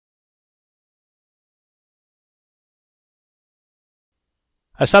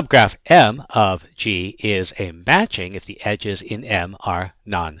A subgraph M of G is a matching if the edges in M are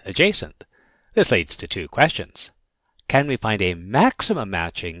non-adjacent. This leads to two questions. Can we find a maximum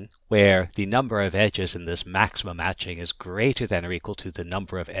matching where the number of edges in this maximum matching is greater than or equal to the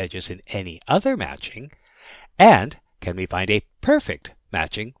number of edges in any other matching? And can we find a perfect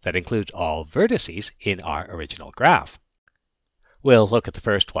matching that includes all vertices in our original graph? We'll look at the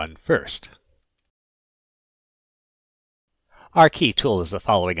first one first. Our key tool is the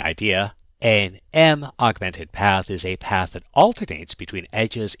following idea. An M-augmented path is a path that alternates between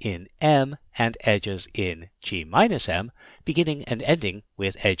edges in M and edges in G minus M, beginning and ending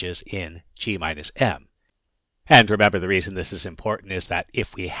with edges in G minus M. And remember, the reason this is important is that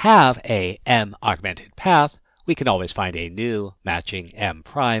if we have a M-augmented path, we can always find a new matching M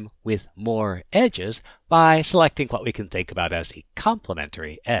prime with more edges by selecting what we can think about as the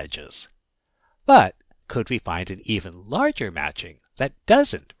complementary edges. But could we find an even larger matching that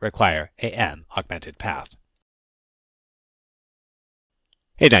doesn't require a M-augmented path?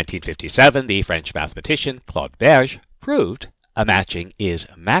 In 1957, the French mathematician Claude Berge proved a matching is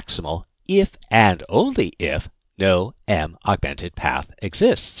maximal if and only if no M-augmented path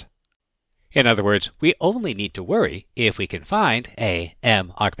exists. In other words, we only need to worry if we can find a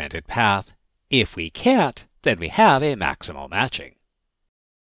M-augmented path. If we can't, then we have a maximal matching.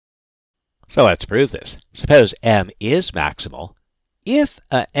 So let's prove this. Suppose M is maximal. If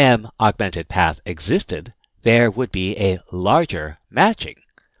a M-augmented path existed, there would be a larger matching,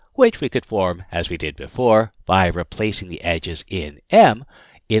 which we could form as we did before by replacing the edges in M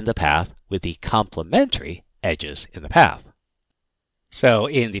in the path with the complementary edges in the path. So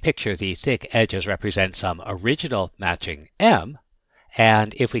in the picture, the thick edges represent some original matching M,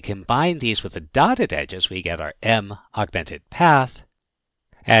 and if we combine these with the dotted edges, we get our M-augmented path.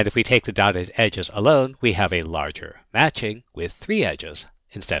 And if we take the dotted edges alone, we have a larger matching with 3 edges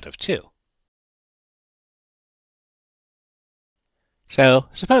instead of 2. So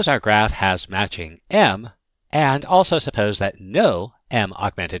suppose our graph has matching M, and also suppose that no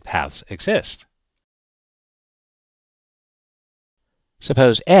M-augmented paths exist.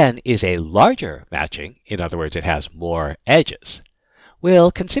 Suppose N is a larger matching, in other words, it has more edges.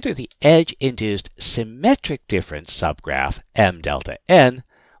 We'll consider the edge-induced symmetric difference subgraph M delta N,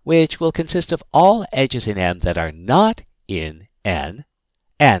 which will consist of all edges in M that are not in N,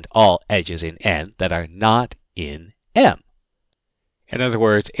 and all edges in N that are not in M. In other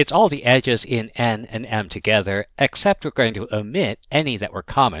words, it's all the edges in N and M together, except we're going to omit any that were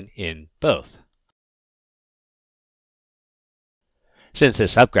common in both. Since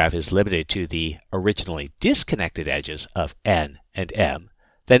this subgraph is limited to the originally disconnected edges of N and M,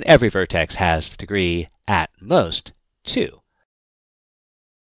 then every vertex has degree at most 2.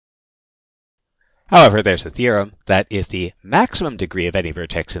 However, there's a theorem that if the maximum degree of any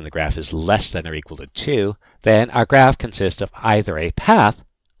vertex in the graph is less than or equal to 2, then our graph consists of either a path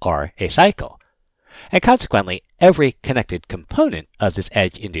or a cycle. And consequently, every connected component of this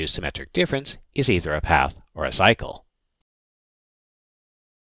edge-induced symmetric difference is either a path or a cycle.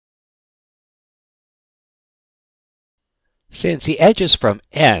 Since the edges from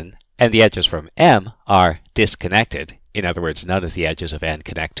N and the edges from M are disconnected, in other words, none of the edges of N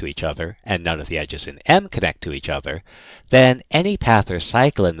connect to each other, and none of the edges in M connect to each other, then any path or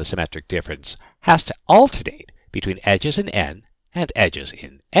cycle in the symmetric difference has to alternate between edges in N and edges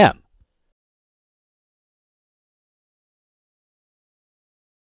in M.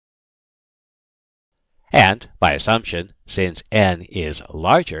 And, by assumption, since N is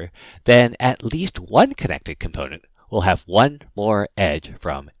larger, then at least one connected component will have one more edge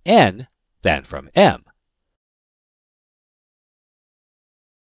from N than from M.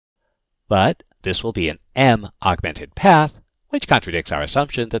 But this will be an M-augmented path, which contradicts our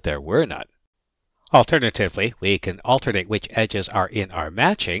assumption that there were none. Alternatively, we can alternate which edges are in our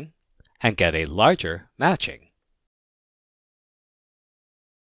matching and get a larger matching.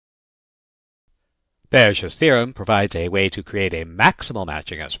 Berge's theorem provides a way to create a maximal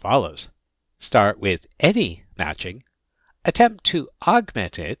matching as follows. Start with any matching, attempt to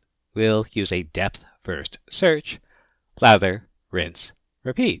augment it. We'll use a depth-first search, lather, rinse,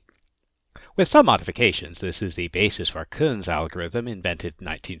 repeat. With some modifications, this is the basis for Kuhn's algorithm invented in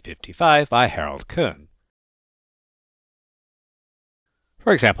 1955 by Harold Kuhn.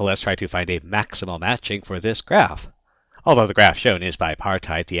 For example, let's try to find a maximal matching for this graph. Although the graph shown is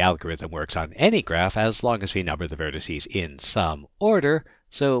bipartite, the algorithm works on any graph as long as we number the vertices in some order,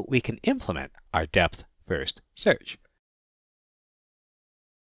 so we can implement our depth-first search.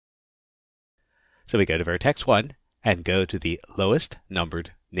 So we go to vertex 1 and go to the lowest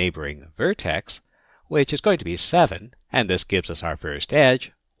numbered neighboring vertex, which is going to be 7, and this gives us our first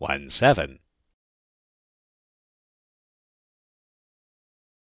edge, 1, 7.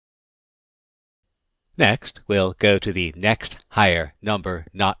 Next, we'll go to the next higher number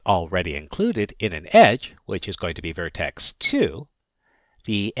not already included in an edge, which is going to be vertex 2.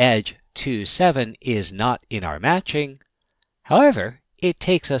 The edge 2, 7 is not in our matching. However, it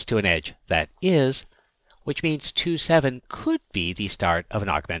takes us to an edge that is, which means 2, 7 could be the start of an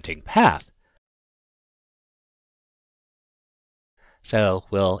augmenting path. So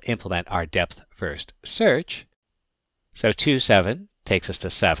we'll implement our depth first search. So 2, 7 takes us to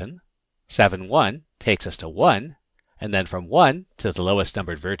 7. 7, 1 takes us to 1. And then from 1 to the lowest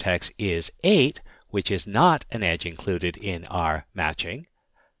numbered vertex is 8, which is not an edge included in our matching.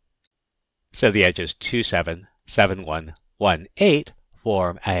 So the edges 2, 7, 7, 1, 1, 8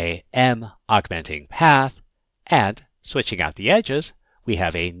 form a M augmenting path, and switching out the edges, we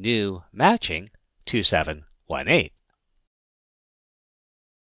have a new matching 2, 7, 1, 8.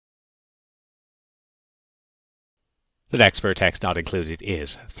 The next vertex not included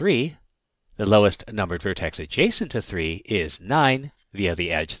is 3. The lowest numbered vertex adjacent to 3 is 9 via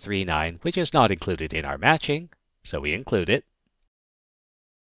the edge 3, 9, which is not included in our matching, so we include it.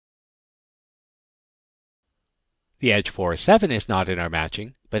 The edge 4, 7 is not in our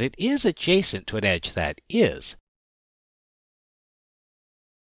matching, but it is adjacent to an edge that is.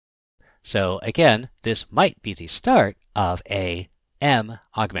 So again, this might be the start of a M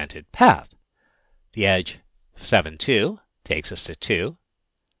augmented path. The edge 7, 2 takes us to 2.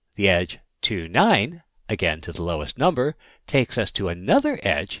 The edge 2, 9, again to the lowest number, takes us to another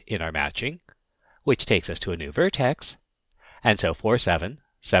edge in our matching, which takes us to a new vertex. And so 4, 7,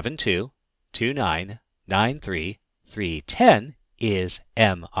 7, 2, 2, 9, 9, 3, 3, 10 is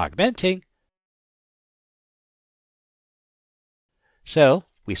M augmenting. So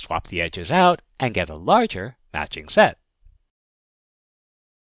we swap the edges out and get a larger matching set.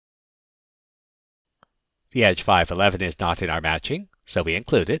 The edge 5, 11 is not in our matching, so we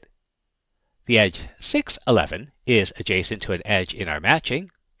include it. The edge 6, 11 is adjacent to an edge in our matching,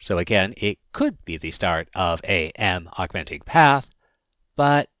 so again it could be the start of a M augmenting path,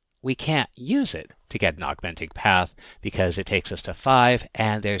 but we can't use it to get an augmenting path because it takes us to 5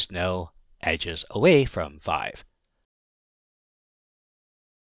 and there's no edges away from 5.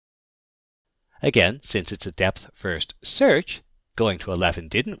 Again, since it's a depth first search, going to 11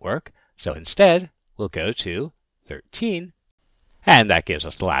 didn't work, so instead we'll go to 13, and that gives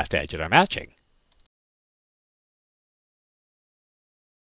us the last edge in our matching.